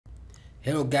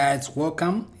Hello guys,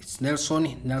 welcome. It's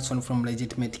Nelson from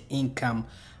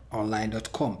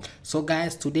legitimateincomeonline.com. So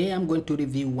guys, today I'm going to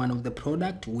review one of the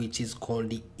product which is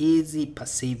called the Easy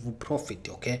Passive Profit.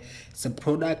 Okay, it's a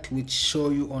product which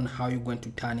show you on how you're going to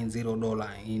turn in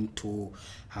 $0 into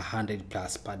 100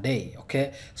 plus per day.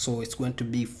 Okay, so it's going to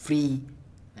be free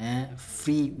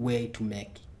way to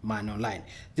make money online.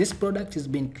 This product has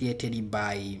been created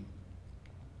by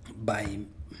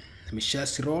Michel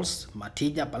Sirois,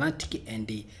 Matija Palantiki, and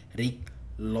the Rick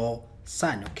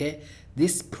Lawson. Okay,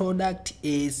 this product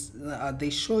is they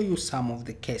show you some of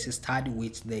the case study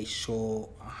which they show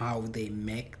how they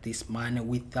make this money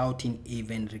without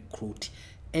even recruit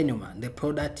anyone. The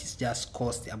product is just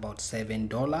cost about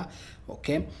 $7.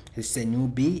 Okay, it's a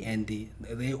newbie, and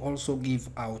they also give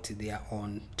out their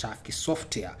own traffic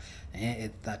software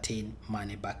at 13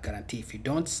 money back guarantee. If you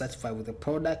don't satisfy with the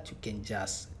product, you can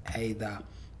just either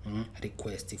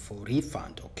request for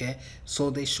refund. Okay,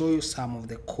 so they show you some of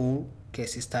the cool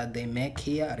cases that they make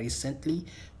here recently.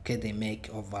 Okay, they make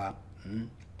over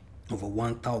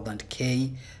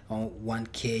 1000k or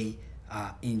 1k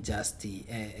in just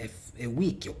a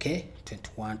week. Okay,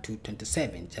 21 to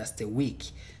 27, just a week,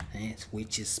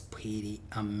 which is pretty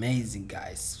amazing,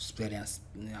 guys. Experience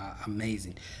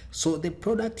amazing. So the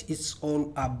product is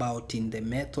all about in the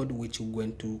method which you're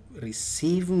going to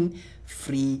receive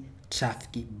free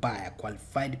traffic buyer,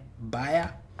 qualified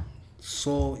buyer.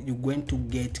 So you're going to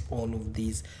get all of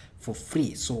these for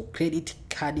free. So credit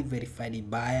card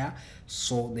verified buyer,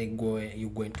 so you're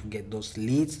going to get those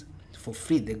leads for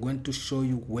free. They're going to show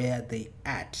you where they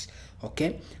at.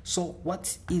 Okay, so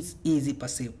what is Easy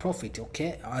Passive Profit?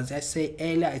 Okay, as I say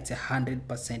earlier, it's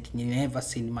 100% never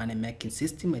seen money making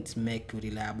system. It's make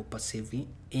reliable passive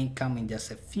income in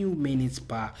just a few minutes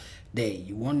per day.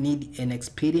 You won't need an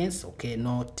experience. Okay,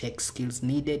 no tech skills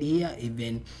needed here.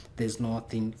 Even there's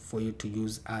nothing for you to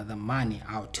use other money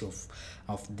out of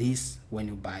this when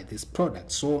you buy this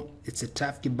product. So it's a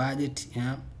traffic budget.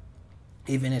 Yeah,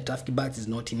 even a traffic budget is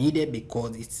not needed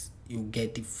because you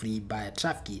get free buyer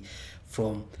traffic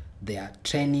from their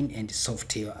training and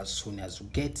software as soon as you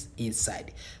get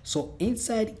inside. So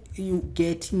inside you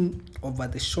getting over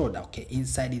the shoulder. Okay,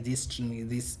 inside this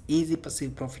Easy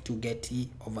Passive Profit, you get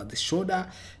over the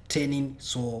shoulder training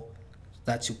so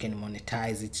that you can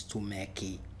monetize it to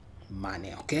make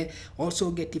money. Okay,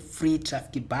 also get a free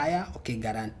traffic buyer, okay,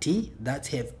 guarantee that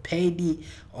have paid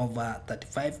over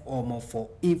 35 or more for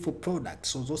info products.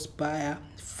 So those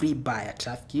free buyer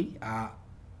traffic are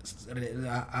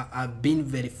been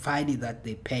verified that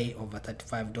they pay over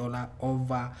 $35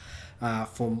 over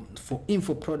for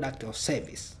info product or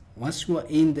service. Once you are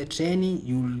in the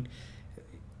training,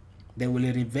 they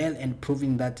will reveal and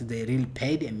proving that they really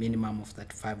paid a minimum of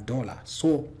 $35.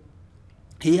 So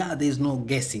here there's no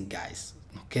guessing, guys.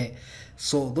 Okay,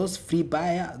 so those free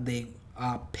buyer, they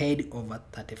are paid over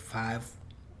 $35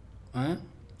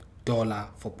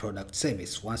 for product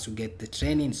service once you get the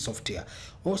training software.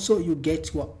 Also you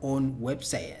get your own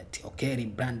website, okay,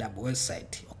 rebrandable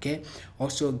website. Okay,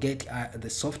 also get the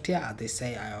software, I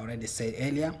already said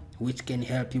earlier, which can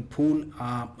help you pull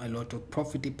a lot of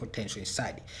profit potential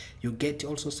inside. You get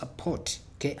also support,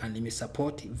 okay, unlimited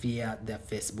support via their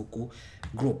Facebook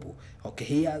group. Okay,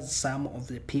 here's some of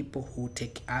the people who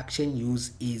take action,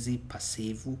 use Easy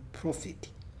Passive Profit.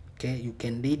 Okay, you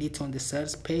can read it on the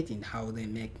sales page and how they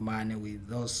make money with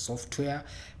those software,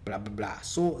 blah blah blah.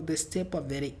 So the steps are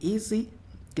very easy.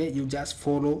 Okay, you just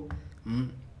follow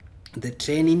the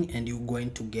training and you're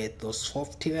going to get those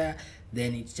software.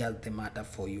 Then it's just the matter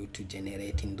for you to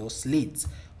generating those leads.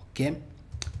 Okay,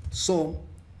 so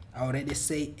I already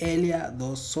said earlier,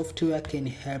 those software can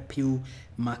help you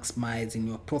maximizing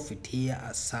your profit. Here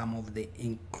are some of the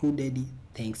included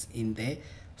things in the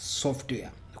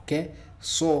software. Okay,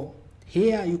 so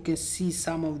here you can see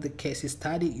some of the case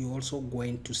study. You're also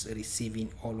going to receiving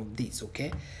all of this.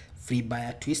 Okay, free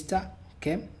buyer twister.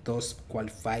 Okay, those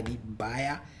qualified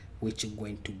buyer which you're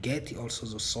going to get. Also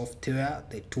the software,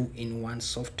 the 2-in-1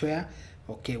 software,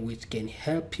 okay, which can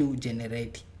help you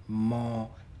generate more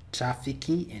traffic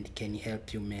and can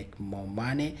help you make more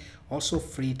money. Also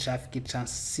free traffic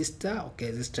transistor.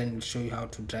 Okay, this training will show you how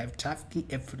to drive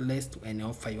traffic effortless to any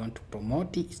offer you want to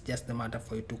promote. It's just a matter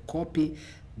for you to copy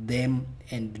them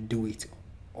and do it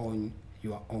on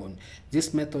your own.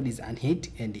 This method is unhit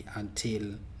and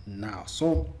until now.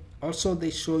 So also they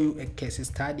show you a case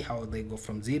study how they go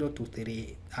from 0 to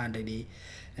 300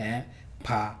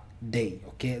 per day.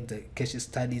 Okay, the case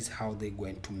studies how they're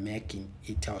going to making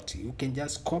it out. You can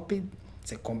just copy.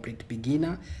 It's a complete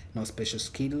beginner, no special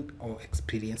skill or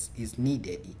experience is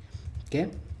needed. Okay,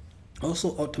 Also,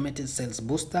 automated sales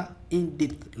booster,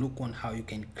 in-depth look on how you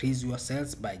can increase your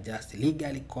sales by just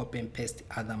legally copy and paste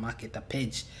other marketer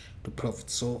page to profit.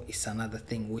 So it's another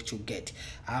thing which you get.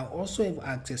 I also have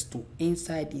access to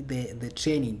inside the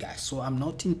training, guys. So I'm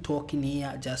not in talking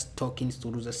here just talking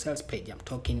through the sales page. I'm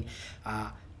talking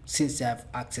since I have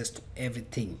access to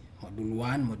everything, module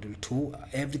 1, module 2,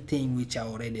 everything which I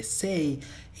already say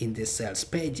in the sales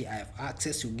page, I have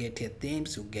access. You get your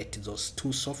themes, you get those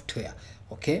 2 software,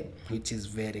 okay, which is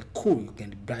very cool. You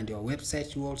can brand your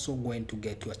website. You also going to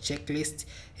get your checklist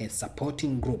and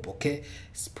supporting group, okay.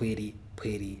 It's pretty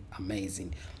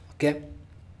amazing, okay.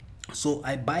 So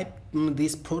I buy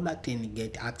this product and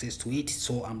get access to it,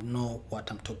 so I know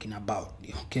what I'm talking about,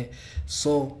 okay.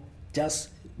 So just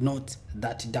note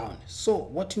that down. So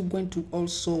what you're going to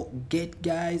also get,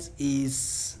 guys,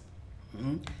 is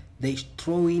they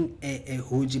throw in a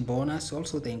huge bonus.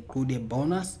 Also they include a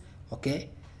bonus, okay.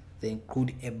 They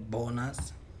include a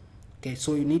bonus, okay.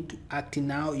 So you need to act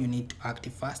now, you need to act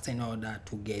fast in order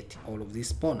to get all of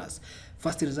this bonus.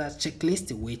 First result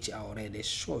checklist, which I already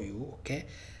show you, okay.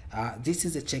 This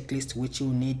is a checklist which you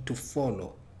need to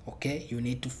follow, okay. You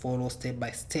need to follow step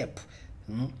by step,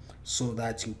 so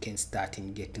that you can start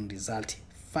in getting result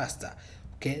faster,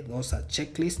 okay. Those are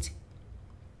checklists.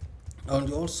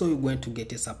 And also you're going to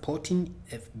get a supporting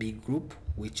FB group,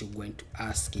 which you're going to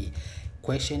ask a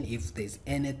question if there's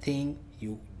anything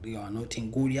you are not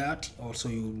in good at. Also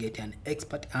you will get an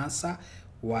expert answer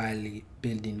while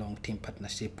building long-term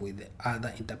partnership with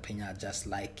other entrepreneurs just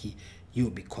like you,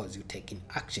 because you're taking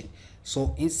action.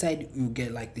 So inside you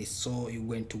get like this. So you're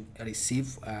going to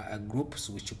receive a group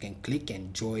which you can click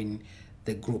and join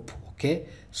the group, okay.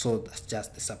 So that's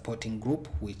just the supporting group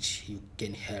which you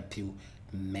can help you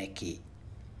make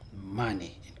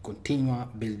money and continue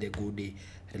build a good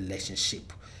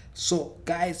relationship. So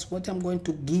guys, what I'm going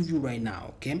to give you right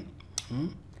now, okay,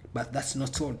 but that's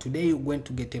not all. Today you're going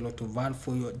to get a lot of value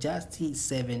for your just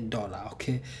 $7,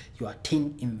 okay, your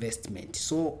teen investment.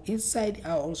 So inside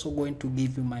I'm also going to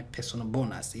give you my personal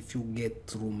bonus. If you get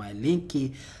through my link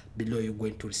below, you're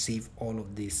going to receive all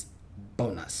of this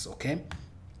bonus, okay.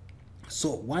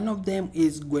 So one of them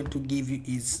is going to give you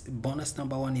is bonus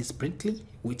number 1 is Printly,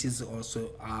 which is also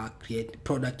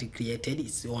product created,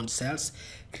 its own sales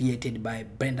created by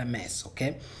Brenda Mess,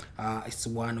 okay. It's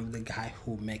one of the guy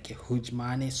who make a huge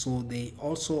money. So they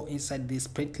also inside this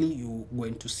Printly you're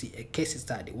going to see a case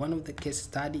study. One of the case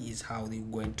study is how they're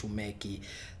going to make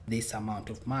this amount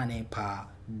of money per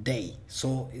day.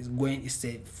 So it's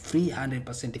a free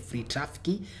 100% free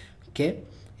traffic, okay,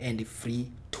 and free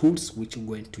tools which you're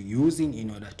going to using in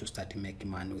order to start making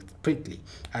money with Printly.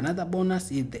 Another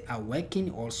bonus is they are working,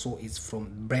 also is from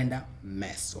Brenda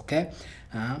Mess, okay.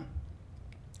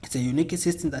 It's a unique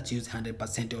system that uses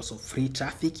 100% also free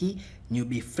traffic,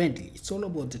 newbie friendly. It's all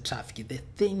about the traffic. The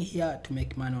thing here to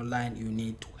make money online, you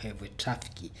need to have a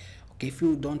traffic. Okay, if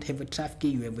you don't have a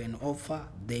traffic, you have an offer,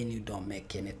 then you don't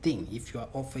make anything. If your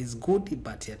offer is good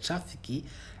but your traffic, you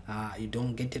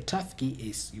don't get a traffic,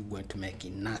 is you're going to make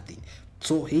nothing.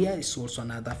 So here is also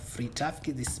another free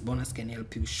traffic. This bonus can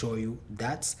help you show you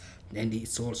that, and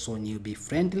it's also newbie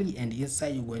friendly. And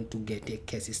inside you're going to get a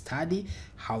case study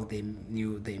how they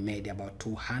made about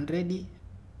 200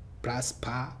 plus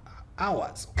per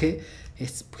hours, okay.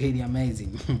 It's pretty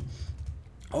amazing.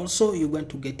 Also you're going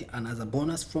to get another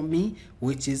bonus from me,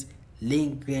 which is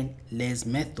Lindgren less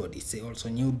method. It's also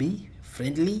newbie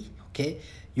friendly, okay,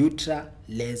 ultra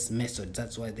less method.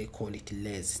 That's why they call it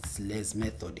less. It's less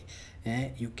method.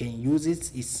 You can use it,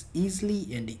 it's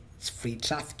easily, and it's free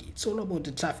traffic. It's all about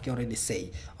the traffic, I already say,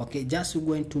 okay. Just you're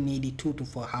going to need 2 to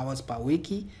 4 hours per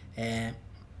week, and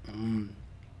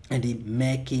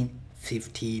making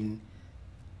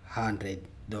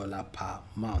 $1,500 per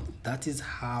month. That is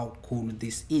how cool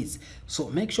this is. So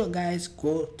make sure, guys,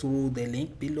 go to the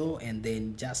link below and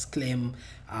then just claim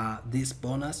this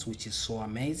bonus, which is so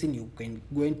amazing. You can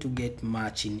going to get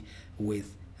matching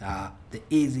with the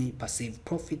easy passive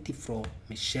profit from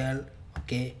Michel,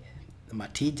 okay,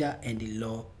 Matija and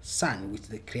Lo San, which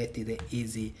they created the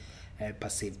easy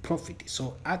passive profit.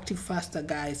 So active faster,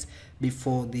 guys,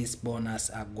 before this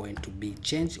bonus are going to be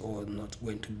changed or not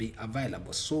going to be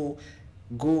available. So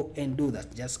go and do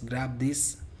that. Just grab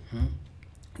this,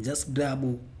 just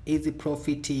grab easy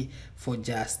profit for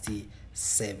just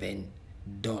 $7,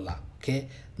 okay.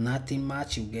 Nothing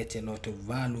much, you get a lot of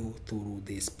value through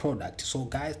this product. So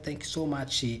guys, thank you so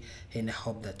much, and I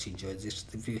hope that you enjoyed this.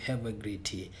 If you have a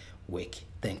great week,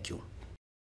 thank you.